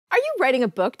Are you writing a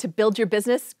book to build your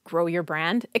business, grow your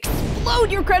brand,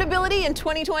 explode your credibility in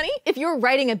 2020? If you're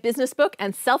writing a business book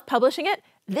and self-publishing it,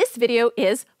 this video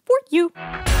is for you.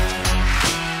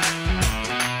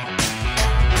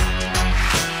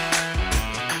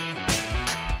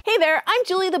 Hey there, I'm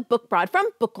Julie the Book Broad from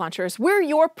Book Launchers. We're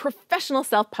your professional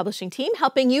self-publishing team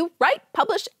helping you write,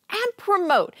 publish, and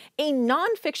promote a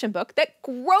non-fiction book that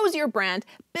grows your brand,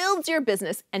 builds your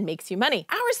business, and makes you money.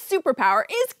 Our superpower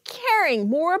is caring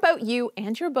more about you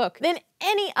and your book than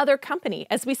any other company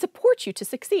as we support you to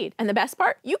succeed. And the best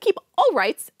part, you keep all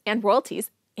rights and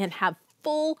royalties and have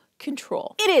full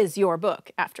control. It is your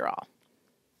book, after all.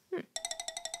 I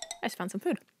just found some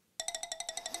food.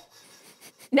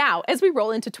 Now, as we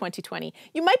roll into 2020,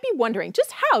 you might be wondering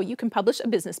just how you can publish a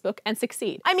business book and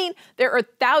succeed. I mean, there are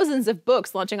thousands of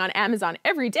books launching on Amazon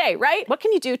every day, right? What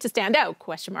can you do to stand out? ?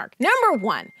 Number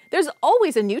one, there's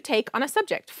always a new take on a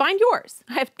subject. Find yours.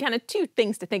 I have kind of two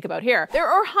things to think about here. There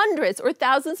are hundreds or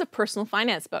thousands of personal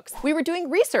finance books. We were doing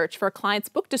research for a client's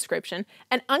book description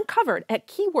and uncovered a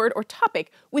keyword or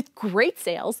topic with great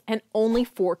sales and only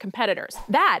 4 competitors.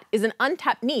 That is an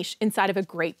untapped niche inside of a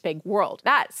great big world.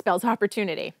 That spells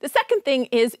opportunity. The second thing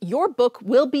is your book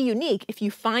will be unique if you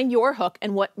find your hook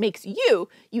and what makes you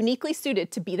uniquely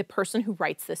suited to be the person who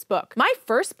writes this book. My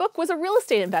first book was a real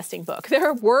estate investing book.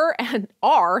 There were and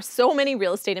are so many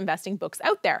real estate investing books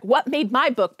out there. What made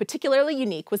my book particularly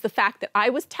unique was the fact that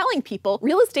I was telling people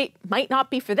real estate might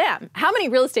not be for them. How many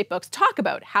real estate books talk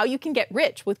about how you can get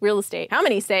rich with real estate? How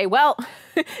many say, well,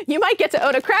 you might get to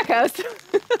own a crack house?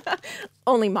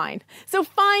 Only mine. So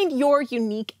find your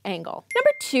unique angle.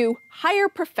 Number 2, hire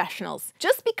professionals.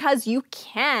 Just because you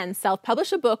can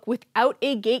self-publish a book without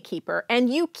a gatekeeper,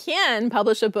 and you can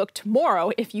publish a book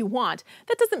tomorrow if you want,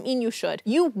 that doesn't mean you should.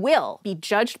 You will be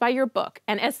judged by your book.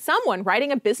 And as someone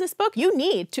writing a business book, you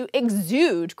need to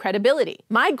exude credibility.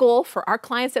 My goal for our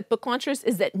clients at Book Launchers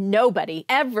is that nobody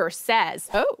ever says,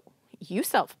 oh, you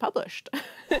self-published.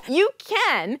 You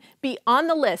can be on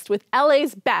the list with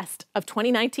LA's best of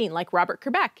 2019, like Robert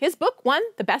Kerbeck. His book won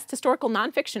the best historical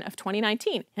nonfiction of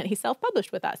 2019, and he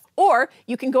self-published with us. Or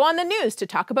you can go on the news to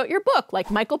talk about your book, like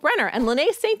Michael Brenner and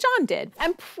Lene St. John did,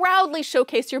 and proudly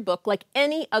showcase your book like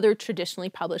any other traditionally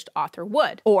published author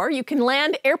would. Or you can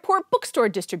land airport bookstore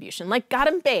distribution, like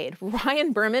Gautam Baid,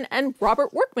 Ryan Berman, and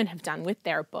Robert Workman have done with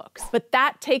their books. But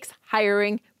that takes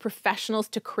hiring professionals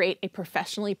to create a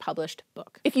professionally published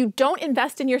book. If you don't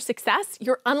invest in your success,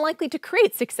 you're unlikely to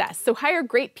create success, so hire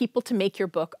great people to make your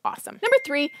book awesome. Number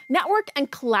 3, network and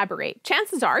collaborate.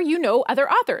 Chances are you know other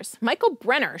authors. Michael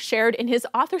Brenner shared in his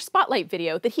Author Spotlight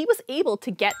video that he was able to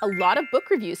get a lot of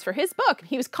book reviews for his book.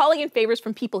 He was calling in favors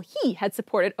from people he had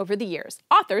supported over the years,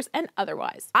 authors and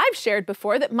otherwise. I've shared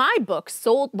before that my book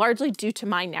sold largely due to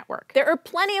my network. There are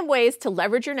plenty of ways to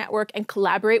leverage your network and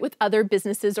collaborate with other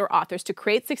businesses or authors to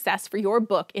create success for your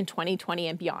book in 2020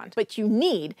 and beyond. But you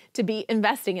need to be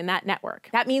investing in that network.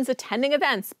 That means attending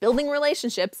events, building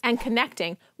relationships, and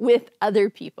connecting with other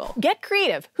people. Get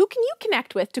creative. Who can you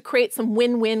connect with to create some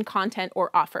win-win content or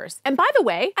offers? And by the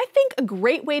way, I think a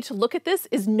great way to look at this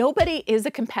is nobody is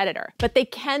a competitor, but they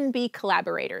can be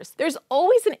collaborators. There's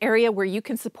always an area where you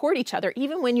can support each other,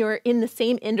 even when you're in the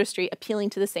same industry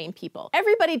appealing to the same people.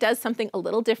 Everybody does something a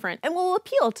little different and will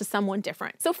appeal to someone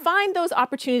different. So find those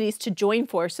opportunities to join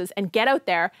forces and get out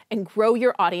there and grow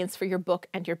your audience for your book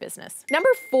and your business. Number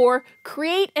 4,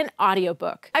 create an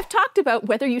audiobook. I've talked about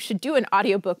whether you should do an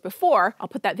audiobook before. I'll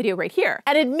put that video right here.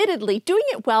 And admittedly, doing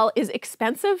it well is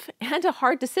expensive and a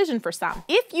hard decision for some.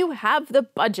 If you have the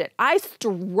budget, I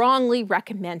strongly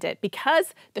recommend it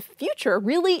because the future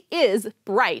really is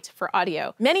bright for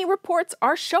audio. Many reports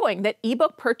are showing that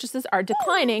ebook purchases are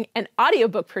declining and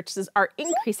audiobook purchases are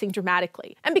increasing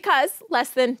dramatically. And because less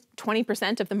than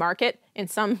 20% of the market, in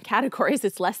some categories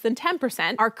it's less than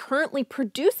 10%, are currently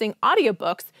producing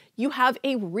audiobooks, you have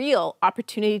a real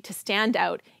opportunity to stand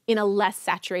out in a less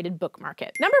saturated book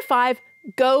market. Number 5,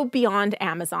 go beyond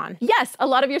Amazon. Yes, a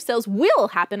lot of your sales will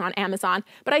happen on Amazon,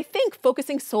 but I think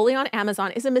focusing solely on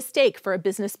Amazon is a mistake for a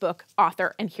business book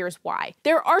author, and here's why.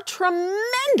 There are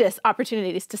tremendous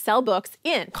opportunities to sell books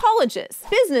in colleges,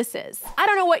 businesses. I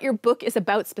don't know what your book is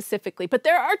about specifically, but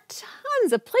there are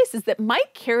tons of places that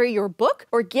might carry your book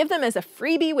or give them as a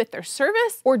freebie with their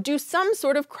service or do some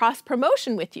sort of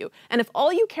cross-promotion with you. And if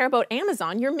all you care about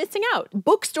Amazon, you're missing out.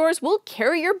 Bookstores will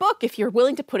carry your book if you're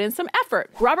willing to put in some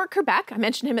effort. Robert Kerbeck Buck, I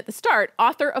mentioned him at the start,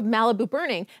 author of Malibu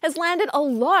Burning, has landed a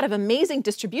lot of amazing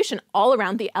distribution all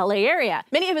around the LA area.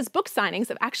 Many of his book signings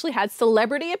have actually had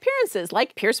celebrity appearances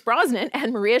like Pierce Brosnan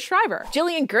and Maria Shriver.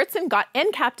 Jillian Gertzen got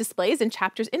end cap displays in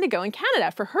Chapters Indigo in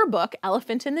Canada for her book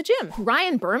Elephant in the Gym.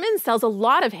 Ryan Berman sells a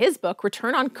lot of his book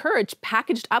Return on Courage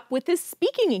packaged up with his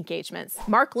speaking engagements.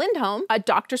 Mark Lindholm, A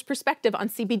Doctor's Perspective on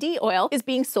CBD Oil, is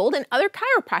being sold in other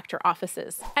chiropractor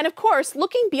offices. And of course,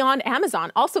 looking beyond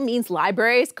Amazon also means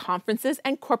libraries, conferences,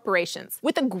 and corporations.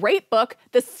 With a great book,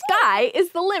 the sky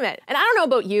is the limit. And I don't know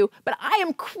about you, but I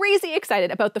am crazy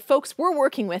excited about the folks we're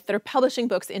working with that are publishing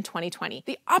books in 2020.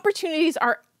 The opportunities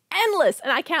are endless,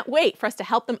 and I can't wait for us to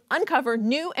help them uncover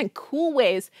new and cool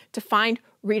ways to find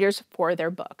readers for their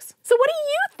books. So what do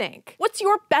you think? What's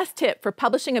your best tip for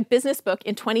publishing a business book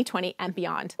in 2020 and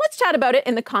beyond? Let's chat about it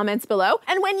in the comments below.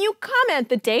 And when you comment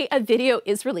the day a video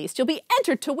is released, you'll be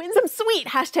entered to win some sweet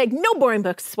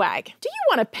 #NoBoringBooks swag. Do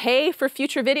you want to pay for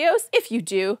future videos? If you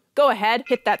do, go ahead,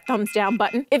 hit that thumbs down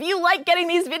button. If you like getting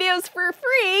these videos for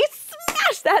free,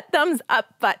 smash that thumbs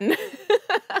up button.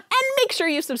 And make sure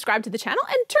you subscribe to the channel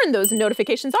and turn those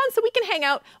notifications on so we can hang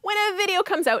out when a video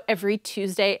comes out every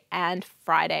Tuesday and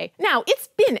Friday. Now, it's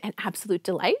been an absolute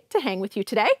delight to hang with you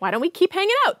today. Why don't we keep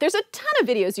hanging out? There's a ton of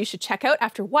videos you should check out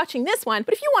after watching this one,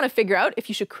 but if you want to figure out if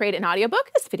you should create an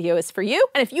audiobook, this video is for you.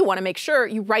 And if you want to make sure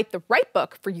you write the right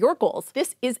book for your goals,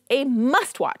 this is a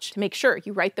must-watch to make sure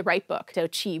you write the right book to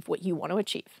achieve what you want to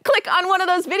achieve. Click on one of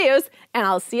those videos, and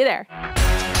I'll see you there.